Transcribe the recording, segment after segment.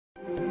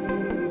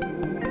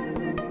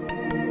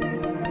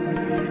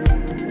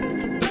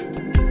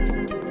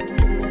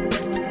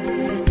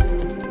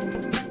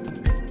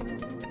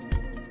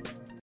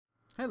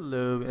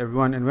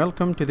everyone, and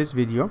welcome to this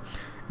video.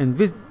 In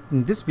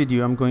this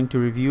video, I'm going to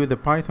review the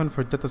Python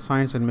for Data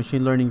Science and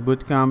Machine Learning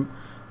Bootcamp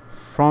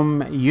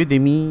from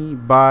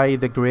Udemy by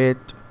the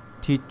great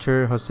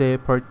teacher Jose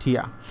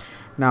Portilla.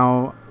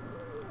 Now,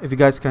 if you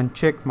guys can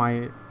check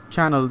my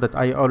channel, that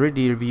I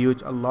already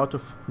reviewed a lot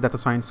of data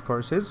science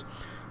courses.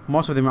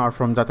 Most of them are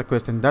from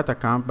DataQuest and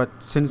DataCamp, but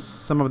since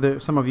some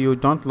of you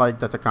don't like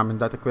DataCamp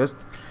and DataQuest,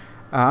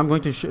 I'm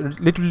going to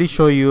literally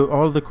show you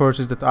all the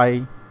courses that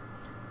I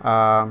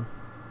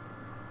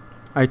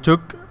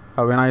took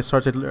when I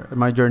started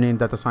my journey in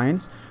data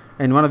science.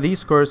 And one of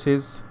these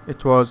courses,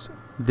 it was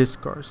this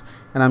course,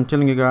 and I'm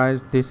telling you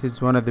guys, this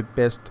is one of the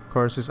best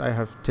courses I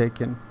have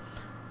taken.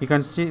 You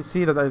can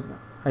see that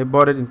I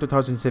bought it in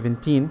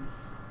 2017,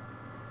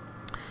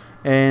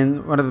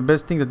 and one of the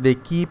best things that they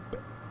keep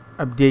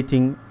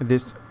updating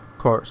this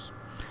course.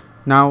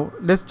 Now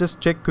let's just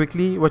check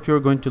quickly what you're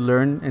going to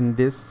learn in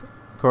this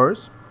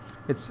course.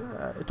 I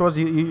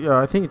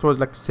think it was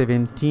like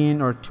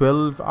 17 or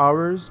 12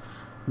 hours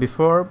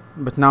before,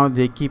 but now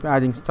they keep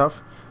adding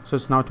stuff, so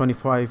it's now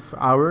 25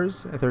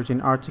 hours,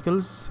 13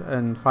 articles,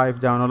 and 5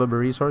 downloadable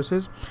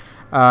resources.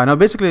 Now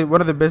basically,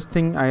 one of the best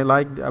thing I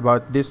liked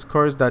about this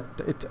course, that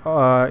it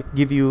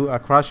give you a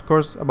crash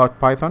course about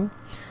Python,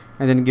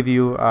 and then give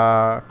you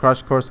a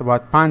crash course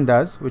about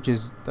pandas, which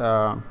is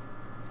a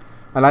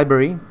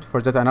library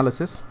for data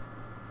analysis,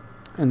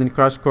 and then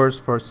crash course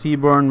for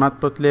Seaborn,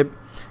 Matplotlib,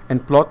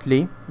 and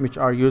Plotly, which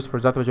are used for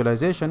data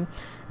visualization.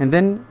 And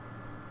then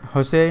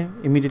Jose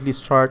immediately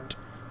start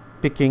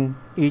picking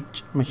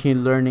each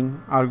machine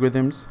learning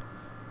algorithms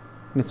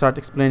and start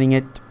explaining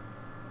it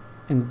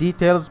in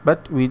details,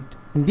 but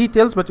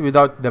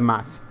without the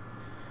math.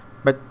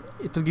 But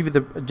it will give you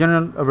the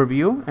general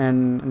overview,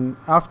 and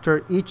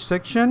after each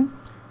section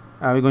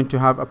we're going to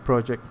have a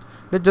project.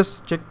 Let's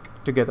just check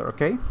together,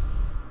 okay?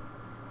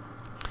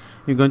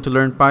 You're going to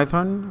learn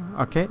Python,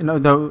 okay?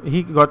 No,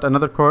 he got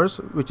another course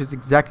which is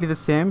exactly the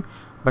same,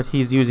 but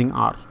he's using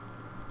R.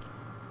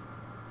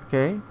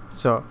 Okay,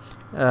 so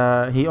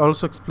he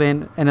also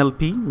explained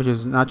NLP, which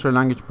is natural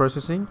language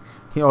processing.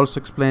 He also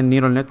explained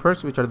neural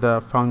networks, which are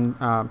the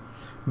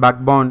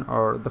backbone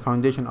or the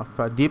foundation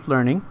of deep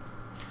learning.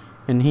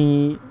 And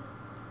he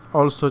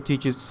also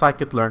teaches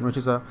scikit-learn, which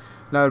is a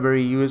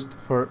library used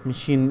for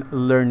machine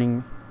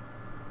learning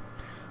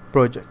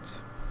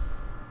projects.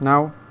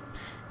 Now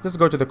let's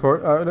go to the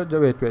course.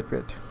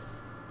 Wait.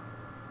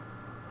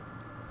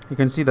 You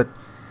can see that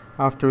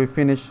after we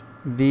finish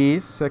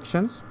these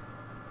sections,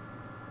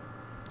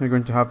 we're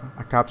going to have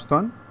a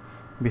capstone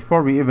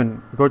before we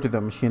even go to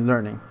the machine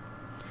learning,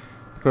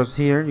 because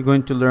here you're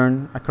going to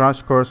learn a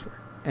crash course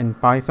in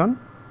Python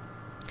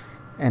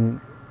and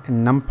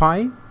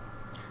NumPy.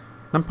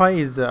 NumPy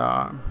is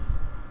a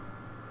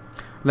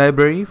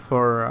library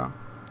for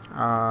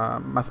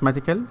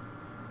mathematical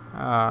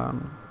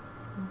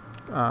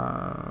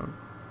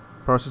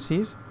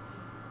processes,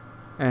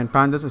 and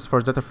pandas is for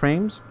data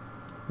frames.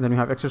 Then we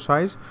have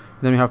exercise,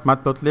 then we have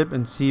Matplotlib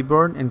and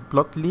Seaborn and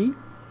Plotly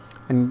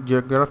and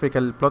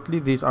geographical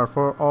Plotly. These are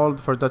all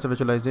for data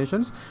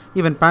visualizations.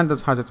 Even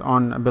pandas has its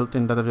own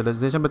built-in data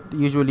visualization, but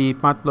usually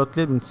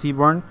Matplotlib and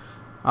Seaborn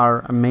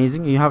are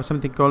amazing. You have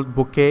something called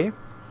Bouquet.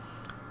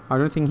 I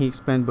don't think he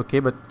explained Bouquet,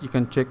 but you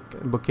can check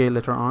Bouquet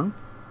later on.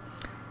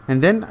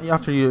 And then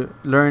after you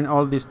learn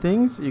all these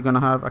things, you're gonna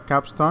have a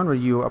capstone where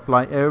you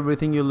apply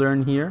everything you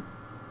learn here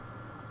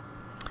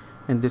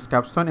in this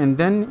capstone. And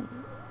then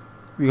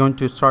we're going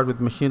to start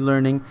with machine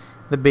learning,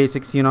 the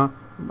basics, you know,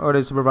 what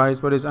is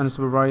supervised, what is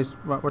unsupervised,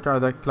 what are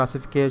the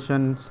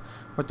classifications,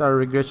 what are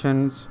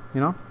regressions, you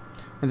know.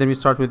 And then we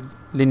start with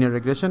linear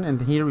regression,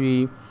 and here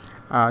we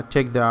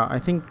check the, I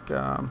think,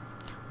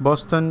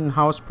 Boston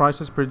house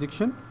prices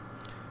prediction.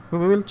 We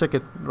will check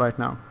it right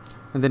now.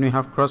 And then we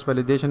have cross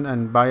validation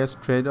and bias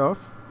trade-off.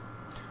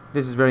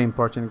 This is very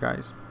important,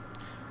 guys.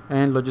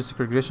 And logistic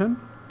regression.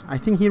 I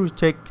think here we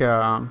take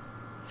the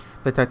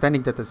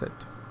Titanic dataset.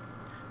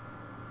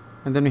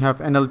 And then we have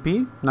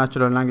NLP,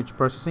 natural language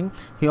processing.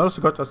 He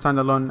also got a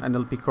standalone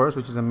NLP course,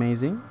 which is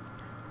amazing.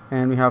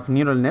 And we have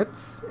neural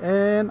nets,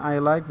 and I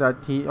like that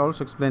he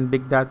also explained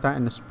big data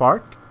and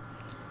Spark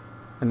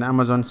and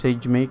Amazon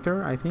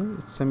SageMaker. I think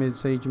it's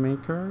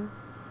SageMaker.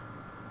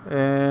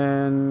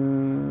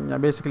 And yeah,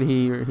 basically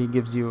he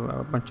gives you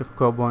a bunch of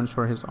coupons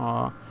for his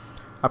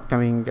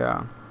upcoming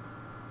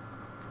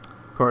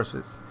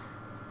courses.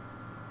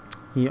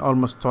 He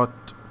almost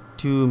taught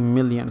 2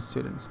 million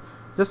students.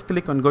 Just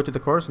click on go to the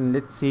course, and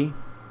let's see.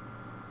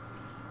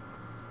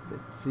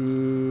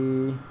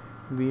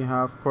 We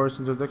have course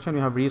introduction, we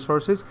have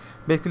resources.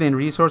 Basically in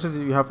resources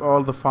you have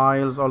all the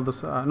files, all the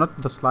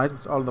not the slides,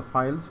 but all the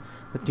files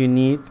that you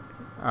need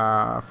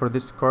for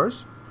this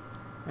course.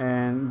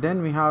 And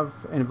then we have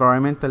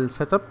environmental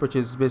setup, which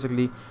is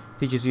basically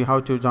teaches you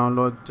how to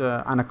download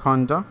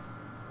Anaconda,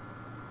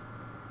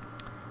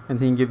 and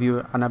then give you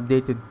an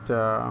updated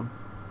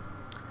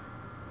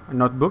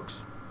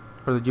notebooks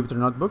for the Jupyter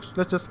notebooks.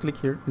 Let's just click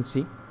here and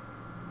see.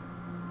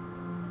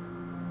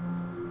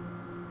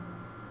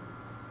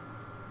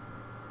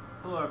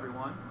 Hello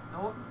everyone,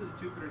 and welcome to the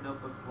Jupyter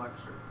Notebooks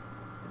lecture.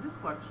 In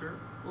this lecture,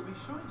 we'll be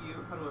showing you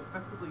how to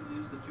effectively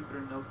use the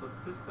Jupyter Notebook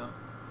system,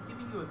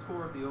 giving you a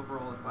tour of the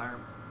overall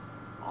environment.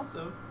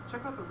 Also,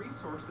 check out the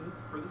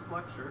resources for this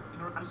lecture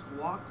in order to just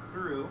walk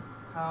through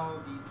how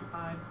the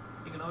Jupyter,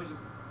 you can always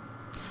just...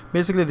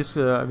 Basically, this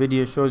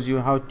video shows you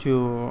how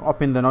to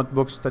open the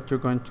notebooks that you're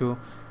going to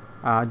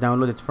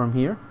download it from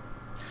here.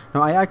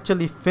 Now, I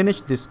actually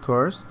finished this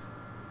course,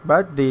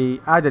 but they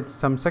added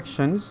some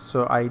sections,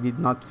 so I did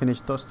not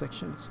finish those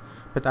sections.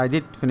 But I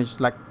did finish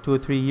like 2 or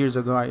 3 years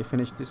ago. I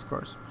finished this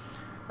course.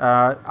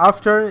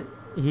 After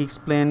he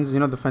explains,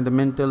 the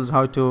fundamentals,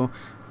 how to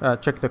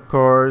check the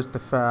course, the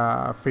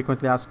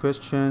frequently asked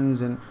questions,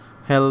 and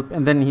help,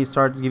 and then he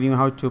started giving you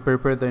how to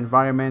prepare the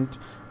environment,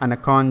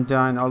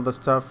 Anaconda, and all the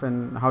stuff,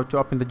 and how to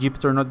open the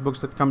Jupyter notebooks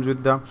that comes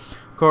with the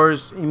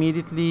course.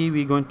 Immediately,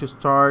 we're going to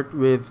start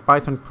with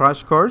Python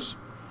crash course.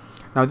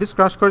 Now, this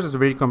crash course is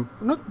very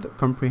not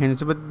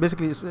comprehensive, but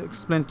basically it's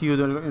explained to you,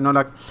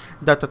 like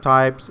data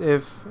types,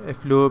 if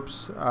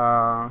loops,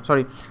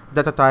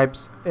 data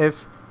types,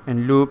 if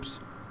and loops,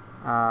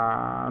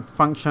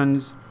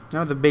 functions,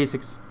 the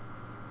basics.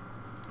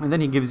 And then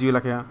he gives you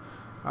like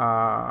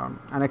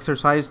an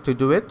exercise to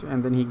do it,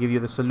 and then he gives you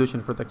the solution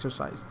for the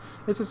exercise.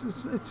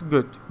 It's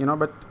good,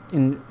 but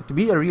to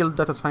be a real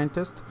data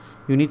scientist,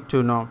 you need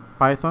to know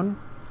Python,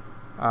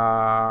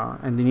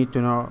 and you need to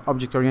know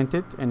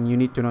object-oriented, and you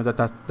need to know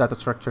data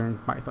structure in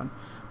Python.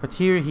 But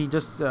here he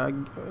just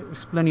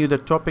explain you the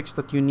topics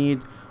that you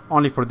need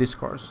only for this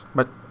course.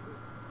 But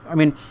I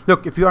mean,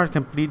 look, if you are a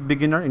complete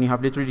beginner and you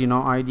have literally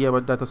no idea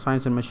about data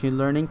science and machine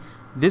learning,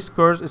 this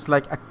course is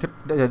like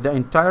the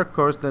entire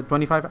course, the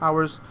 25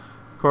 hours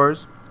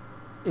course,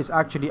 is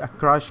actually a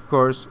crash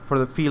course for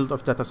the field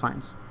of data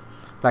science.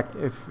 Like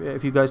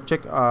if you guys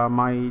check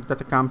my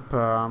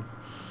DataCamp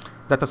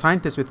Data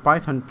Scientist with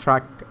Python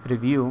track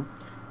review,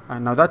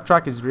 now that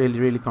track is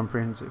really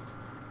comprehensive.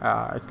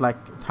 It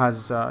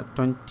has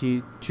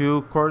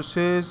 22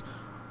 courses,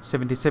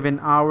 77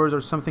 hours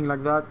or something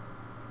like that.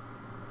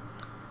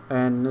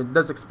 And it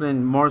does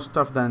explain more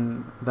stuff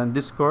than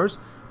this course,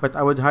 but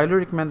I would highly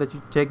recommend that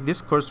you take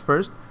this course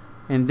first,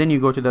 and then you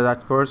go to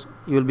that course.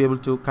 You will be able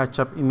to catch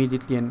up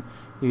immediately, and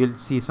you will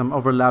see some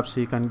overlaps,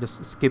 so you can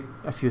just skip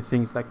a few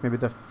things, like maybe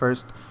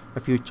a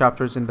few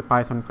chapters in the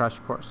Python crash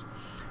course,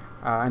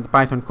 and the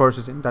Python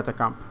courses in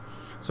DataCamp.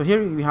 So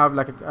here we have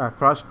like a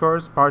crash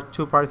course, part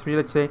 2, part 3,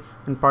 let's say,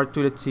 and part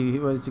 2, let's see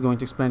what it's going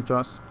to explain to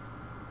us.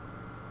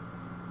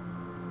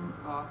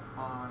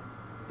 On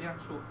the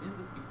actual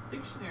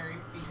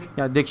dictionaries.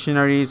 Yeah,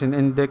 dictionaries and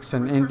index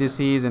and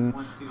indices, and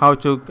how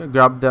to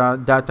grab the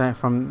data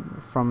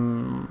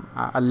from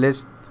a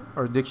list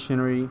or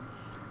dictionary.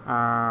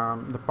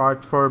 The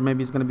part 4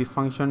 maybe is going to be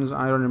functions.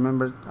 I don't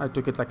remember. I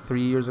took it like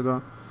 3 years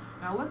ago.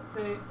 Now let's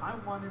say I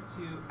wanted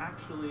to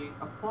actually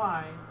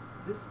apply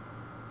this.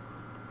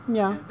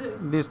 Yeah,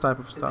 this type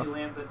of stuff.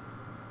 Lambda.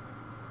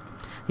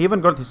 He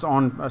even got his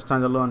own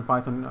standalone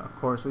Python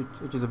course,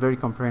 which is a very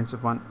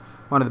comprehensive one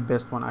of the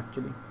best one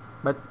actually.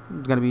 But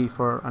it's going to be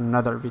for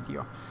another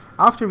video.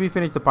 After we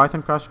finish the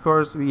Python crash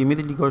course, we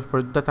immediately go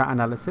for data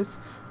analysis,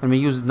 and we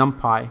use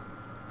NumPy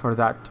for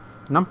that.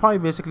 NumPy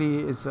basically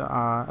is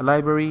a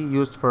library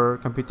used for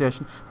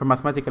computation, for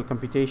mathematical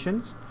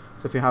computations.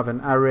 So if you have an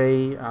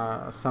array,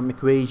 some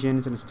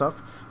equations and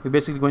stuff, we're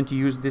basically going to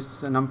use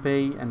this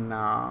NumPy, and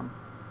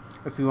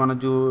if you want to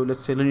do,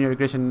 let's say, linear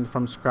regression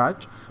from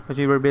scratch, but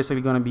we were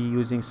basically going to be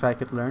using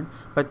scikit-learn.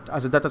 But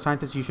as a data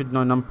scientist, you should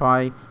know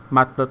NumPy,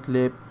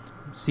 Matplotlib,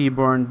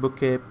 Seaborn,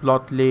 Bouquet,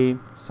 Plotly,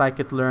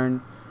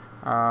 scikit-learn,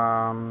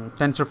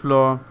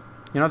 TensorFlow,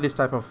 this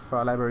type of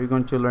library. We're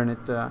going to learn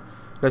it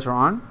later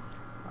on.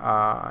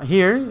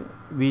 Here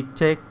we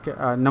take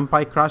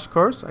NumPy crash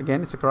course.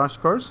 Again, it's a crash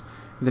course.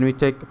 And then we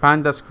take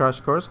Pandas crash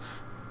course.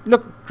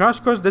 Look, crash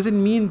course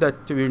doesn't mean that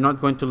we're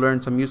not going to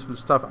learn some useful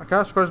stuff. A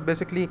crash course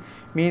basically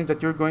means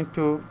that you're going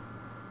to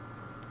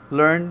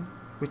learn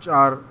which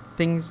are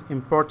things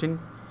important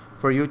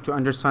for you to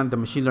understand the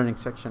machine learning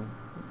section.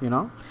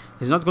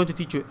 He's not going to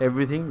teach you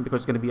everything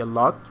because it's going to be a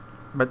lot,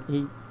 but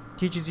he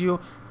teaches you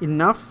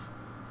enough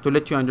to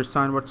let you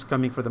understand what's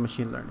coming for the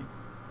machine learning.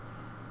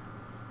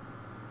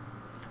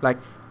 Like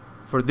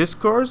for this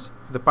course,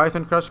 the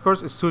Python crash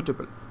course is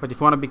suitable, but if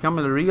you want to become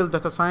a real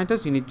data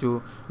scientist, you need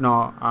to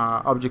know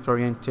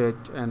object-oriented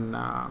and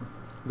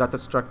data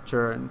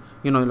structure, and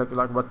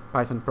like what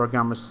Python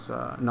programmers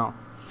know.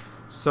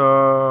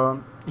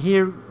 So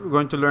here we're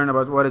going to learn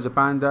about what is a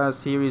Pandas,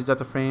 series,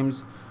 data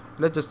frames.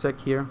 Let's just check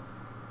here.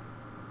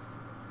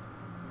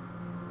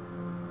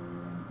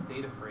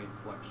 Data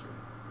frames lecture.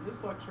 In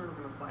this lecture,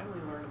 we're going to finally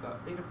learn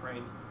about data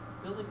frames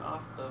building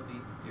off of the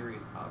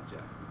series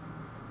object.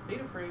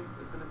 Data frames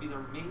is going to be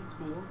their main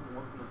tool when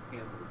working with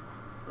pandas.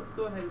 Let's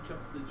go ahead and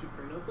jump to the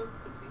Jupyter Notebook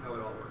to see how it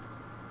all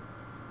works.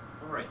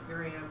 Alright,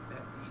 here I am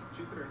at the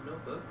Jupyter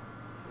Notebook.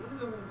 I'm going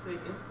to go ahead and say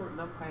import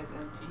NumPy as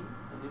NP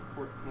and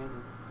import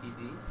pandas as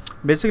PD.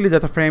 Basically,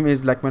 data frame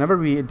is like whenever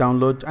we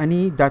download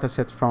any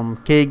dataset from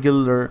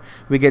Kaggle, or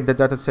we get the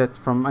dataset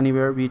from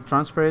anywhere, we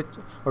transfer it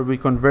or we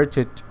convert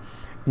it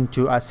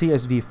into a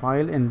CSV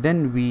file, and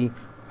then we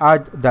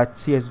add that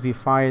CSV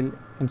file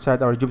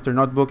inside our Jupyter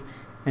notebook,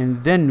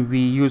 and then we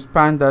use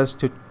pandas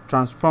to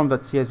transform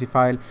that CSV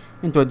file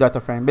into a data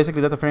frame.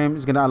 Basically, data frame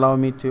is going to allow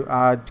me to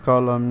add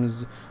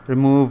columns,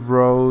 remove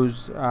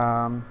rows,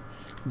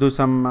 do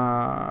some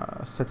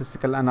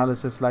statistical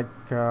analysis like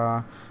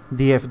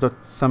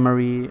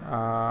df.summary,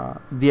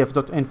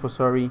 df.info,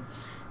 sorry.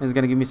 It's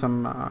going to give me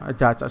some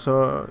data.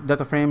 So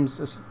data frames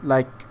is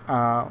like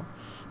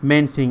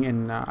main thing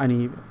in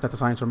any data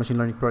science or machine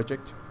learning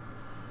project.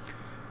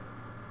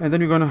 And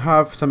then we're going to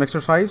have some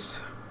exercise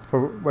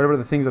for whatever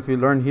the things that we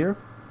learn here.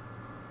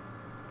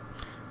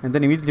 And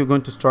then immediately we're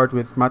going to start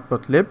with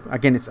matplotlib.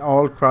 Again, it's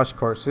all crash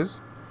courses.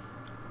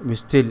 We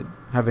still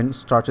haven't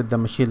started the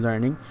machine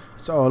learning.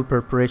 It's all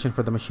preparation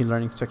for the machine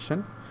learning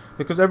section,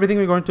 because everything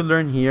we're going to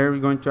learn here, we're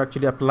going to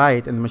actually apply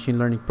it in the machine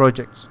learning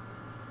projects.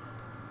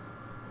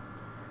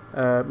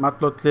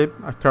 Matplotlib,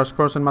 a crash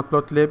course in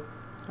Matplotlib,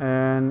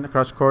 and a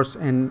crash course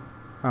in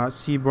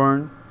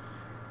Seaborn,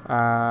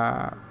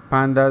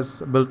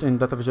 pandas, built-in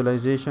data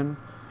visualization.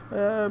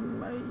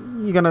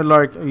 You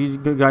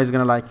guys are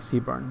gonna like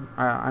Seaborn.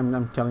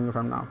 I'm telling you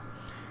from now.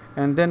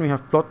 And then we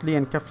have Plotly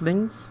and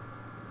Keflings,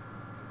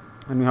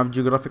 and we have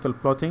geographical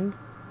plotting.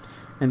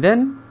 And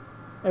then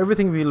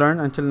everything we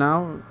learned until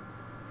now,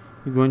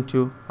 we're going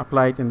to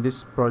apply it in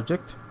this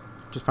project,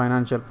 which is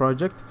financial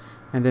project.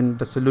 And then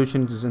the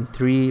solution is in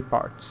 3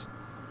 parts.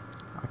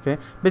 Okay,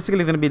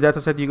 basically it's going to be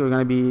data set. You're going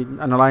to be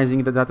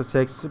analyzing the data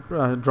sets,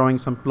 drawing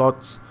some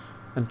plots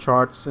and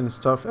charts and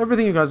stuff.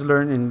 Everything you guys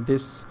learn in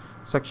this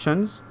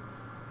sections,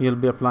 you'll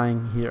be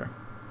applying here.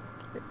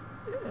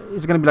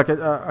 It's going to be like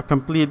a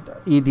complete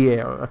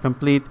EDA, or a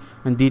complete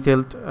and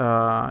detailed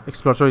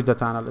exploratory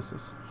data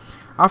analysis.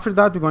 After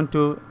that, we're going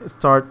to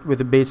start with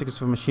the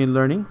basics of machine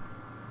learning,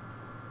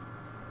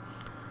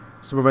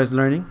 supervised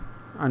learning,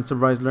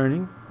 unsupervised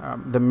learning.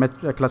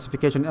 The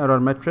classification error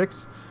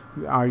metrics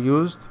are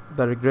used,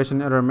 the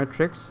regression error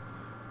metrics,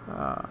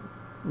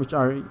 which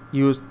are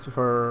used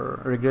for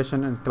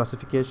regression and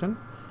classification.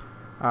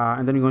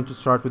 And then we're going to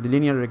start with the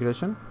linear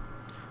regression.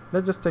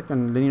 Let's just take a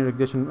linear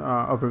regression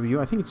overview.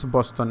 I think it's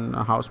Boston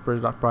house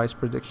price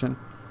prediction.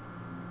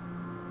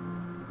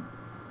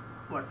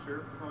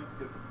 Lecture, we're going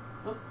to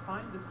look,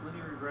 find this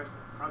linear regression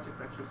project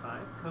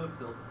exercise, code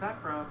field,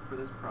 background for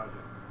this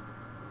project.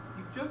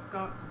 You just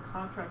got some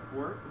contract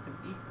work with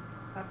an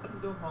that can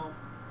go home,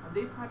 and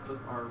they've had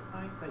those are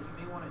that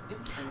you may want to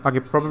instantly.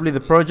 Okay, probably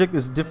the project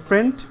is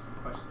different.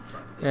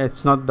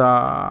 It's not the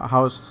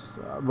house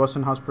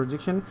Boston house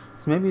prediction.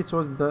 So maybe it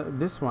was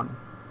this one.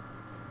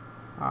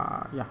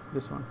 Yeah,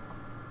 this one.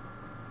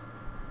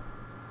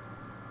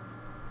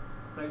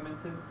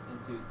 Segmented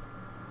into.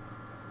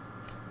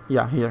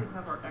 Yeah, here.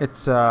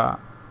 It's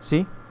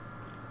see,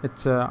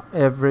 it's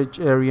average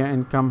area,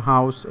 income,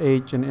 house,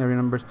 age, and area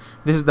numbers.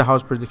 This is the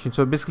house prediction.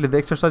 So basically, the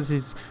exercise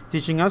is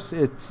teaching us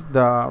it's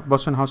the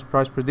Boston house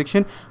price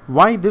prediction.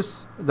 Why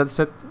this data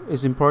set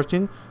is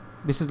important?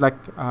 This is like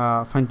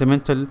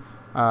fundamental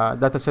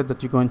data set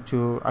that you're going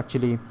to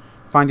actually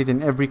find it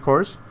in every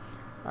course,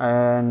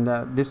 and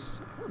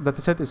this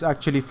data set is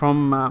actually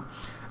from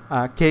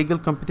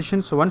Kaggle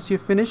competition. So once you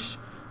finish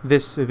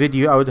this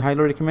video, I would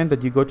highly recommend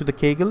that you go to the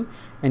Kaggle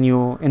and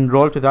you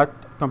enroll to that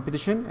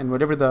competition, and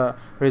whatever the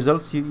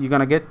results you're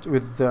gonna get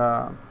with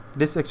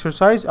this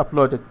exercise,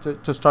 upload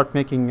it to start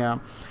making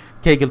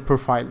Kaggle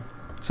profile.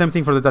 Same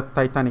thing for the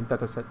Titanic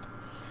data set.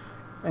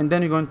 And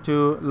then you're going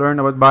to learn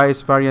about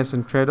bias, variance,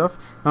 and trade-off.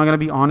 Now I'm going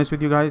to be honest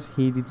with you guys.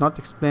 He did not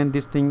explain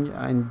this thing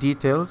in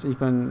details.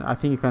 I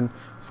think you can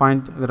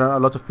find there are a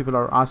lot of people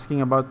are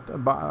asking about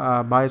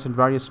bias and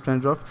variance,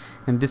 trade-off,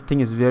 and this thing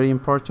is very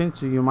important.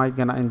 So you might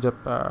gonna end up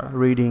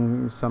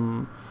reading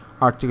some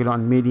article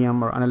on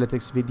Medium or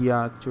Analytics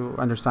Video to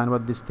understand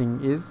what this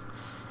thing is.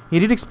 He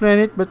did explain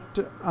it, but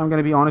I'm going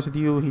to be honest with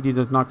you. He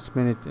did not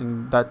explain it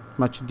in that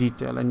much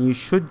detail, and you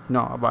should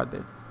know about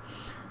it.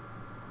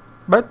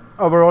 But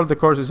overall, the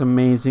course is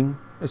amazing.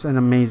 It's an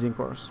amazing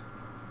course.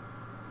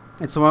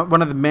 It's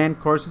one of the main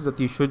courses that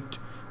you should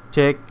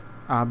take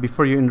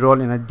before you enroll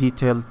in a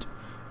detailed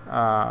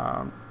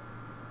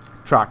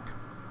track.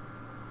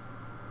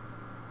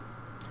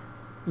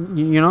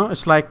 You know,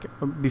 it's like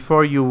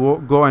before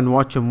you go and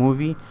watch a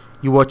movie,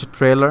 you watch a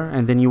trailer,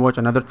 and then you watch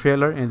another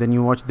trailer, and then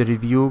you watch the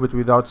review, but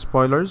without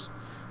spoilers,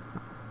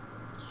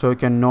 so you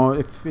can know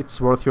if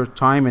it's worth your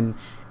time, and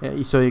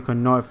so you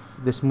can know if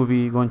this movie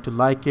you're going to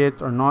like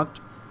it or not.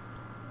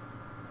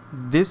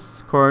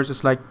 This course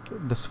is like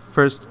the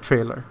first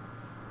trailer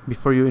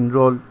before you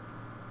enroll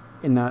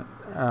in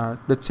a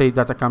let's say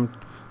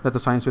data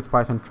science with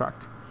Python track.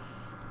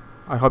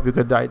 I hope you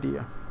get the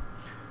idea.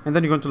 And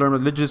then you're going to learn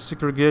about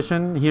logistic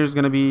regression. Here's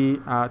going to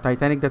be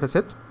Titanic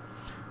dataset.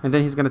 And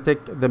then he's going to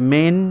take the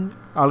main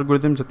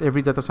algorithms that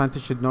every data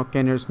scientist should know: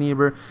 k-nearest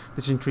neighbor,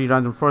 decision tree,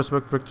 random forest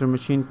vector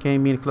machine,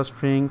 k-mean,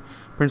 clustering,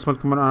 principal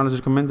command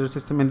analysis, recommender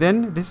system. And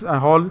then this is a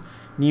whole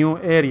new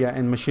area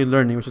in machine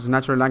learning, which is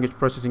natural language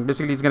processing.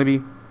 Basically, it's going to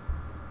be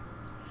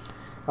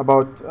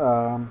about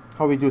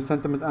how we do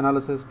sentiment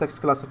analysis,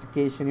 text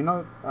classification. You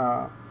know,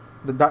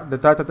 the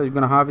data that you're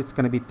going to have, it's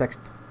going to be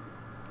text.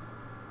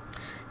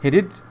 he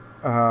did.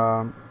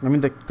 I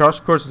mean, the crash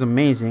course is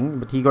amazing,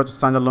 but he got a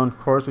standalone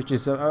course, which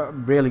is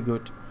really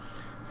good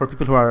for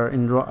people who are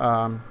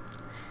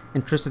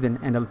interested in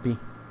NLP.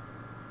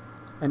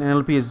 And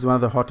NLP is one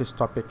of the hottest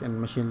topic in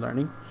machine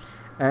learning.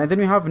 And then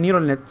we have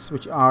neural nets,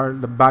 which are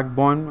the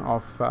backbone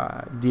of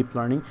deep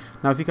learning.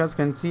 Now, if you guys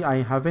can see,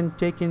 I haven't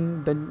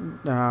taken the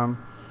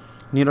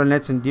neural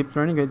nets in deep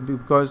learning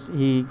because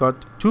he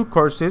got 2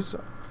 courses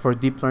for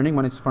deep learning.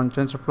 One is from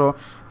TensorFlow,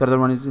 the other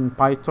one is in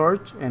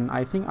PyTorch, and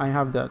I think I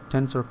have the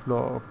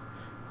TensorFlow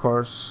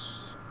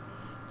course,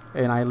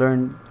 and I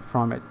learned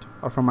from it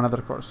or from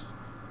another course.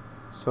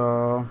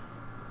 So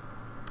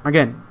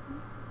again,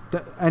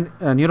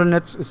 neural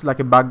nets is like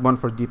a backbone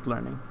for deep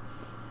learning.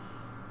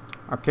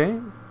 Okay,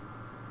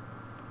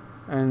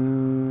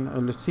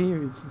 and let's see,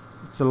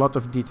 it's a lot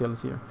of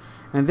details here.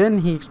 And then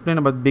he explained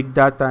about big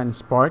data and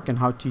Spark and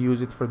how to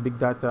use it for big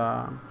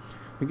data.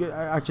 We're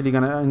actually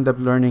gonna end up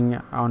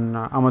learning on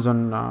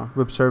Amazon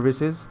Web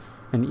Services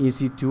and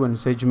EC2 and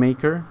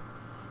SageMaker,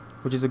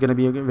 which is gonna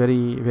be a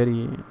very,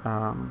 very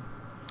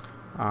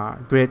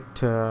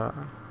great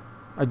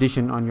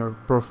addition on your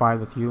profile,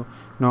 that you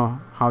know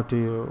how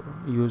to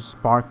use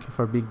Spark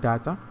for big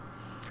data.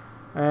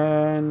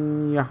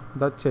 And yeah,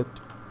 that's it.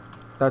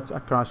 That's a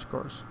crash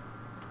course.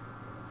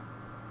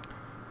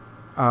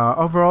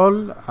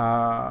 Overall,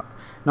 now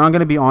I'm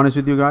gonna be honest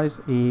with you guys,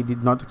 he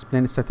did not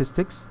explain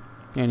statistics,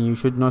 and you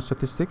should know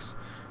statistics.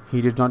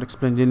 He did not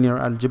explain linear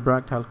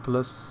algebra,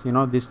 calculus, you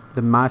know,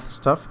 the math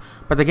stuff.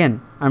 But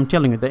again, I'm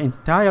telling you, the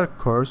entire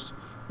course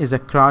is a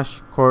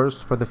crash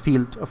course for the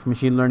field of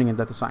machine learning and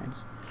data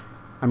science.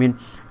 I mean,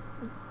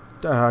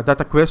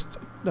 DataQuest,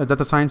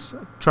 data science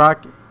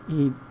track,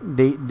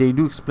 they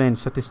do explain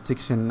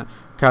statistics and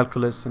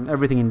calculus and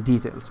everything in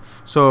details.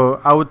 So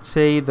I would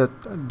say that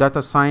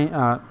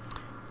DataQuest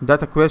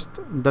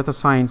data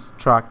science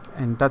track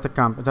and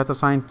DataCamp data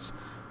science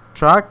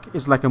track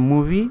is like a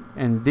movie,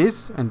 and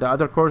this and the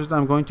other courses that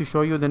I'm going to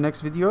show you in the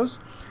next videos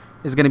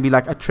is going to be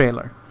like a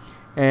trailer.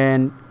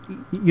 And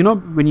you know,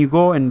 when you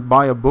go and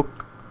buy a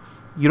book,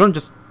 you don't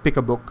just pick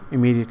a book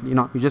immediately. You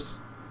know, you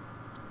just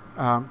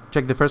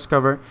check the first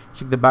cover,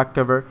 check the back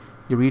cover,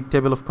 you read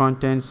table of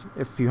contents.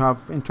 If you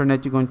have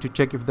internet, you're going to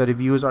check if the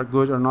reviews are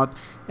good or not,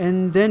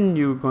 and then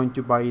you're going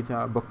to buy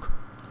the book.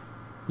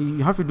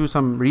 You have to do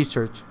some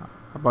research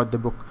about the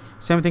book.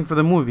 Same thing for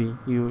the movie.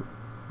 You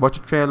watch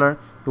a trailer,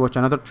 you watch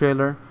another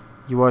trailer,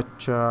 you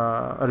watch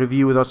a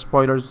review without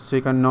spoilers, so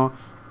you can know.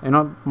 You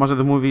know, most of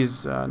the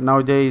movies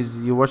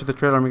nowadays, you watch the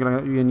trailer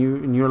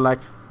and you're like,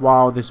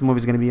 wow, this movie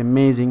is going to be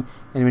amazing.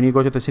 And when you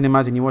go to the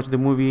cinemas and you watch the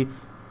movie,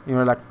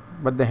 you're like,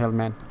 what the hell,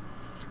 man.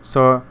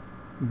 So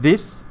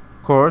this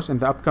course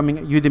and the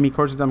upcoming Udemy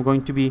courses I'm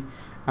going to be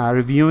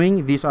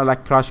reviewing, these are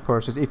like crash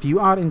courses. If you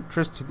are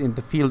interested in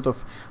the field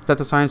of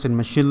data science and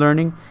machine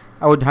learning,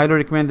 I would highly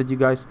recommend that you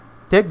guys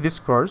take this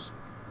course,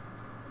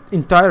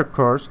 entire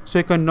course, so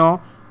you can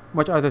know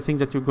what are the things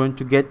that you're going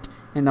to get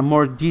in a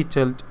more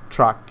detailed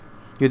track.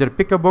 You either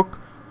pick a book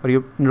or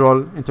you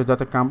enroll into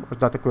DataCamp or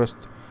DataQuest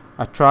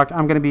track.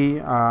 I'm going to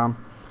be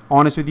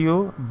honest with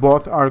you,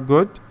 both are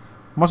good.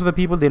 Most of the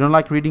people, they don't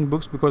like reading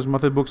books because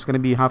most of the books are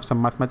going to have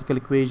some mathematical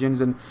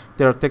equations, and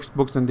there are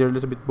textbooks and they're a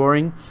little bit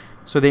boring,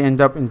 so they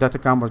end up in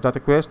DataCamp or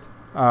DataQuest.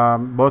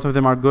 Both of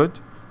them are good.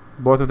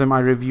 Both of them, I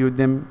reviewed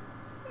them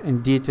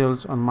in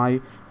details on my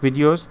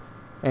videos.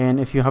 And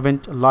if you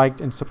haven't liked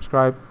and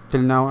subscribed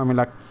till now, I mean,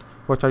 like,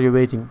 what are you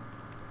waiting?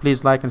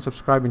 Please like and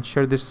subscribe and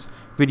share this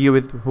video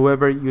with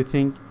whoever you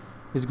think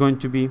is going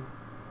to be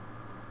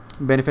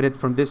benefited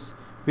from this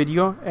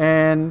video.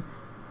 And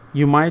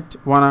you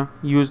might want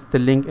to use the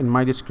link in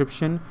my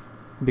description,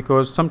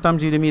 because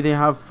sometimes Udemy, they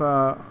have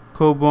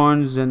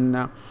coupons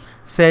and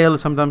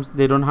sales, sometimes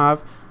they don't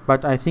have.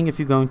 But I think if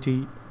you're going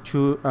to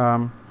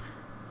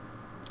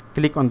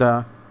click on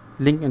the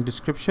link in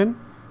description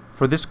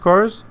for this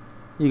course,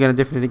 you're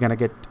definitely gonna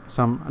get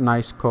some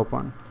nice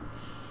coupon.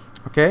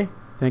 Okay,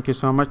 thank you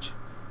so much.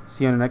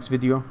 See you in the next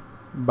video.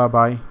 Bye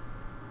bye.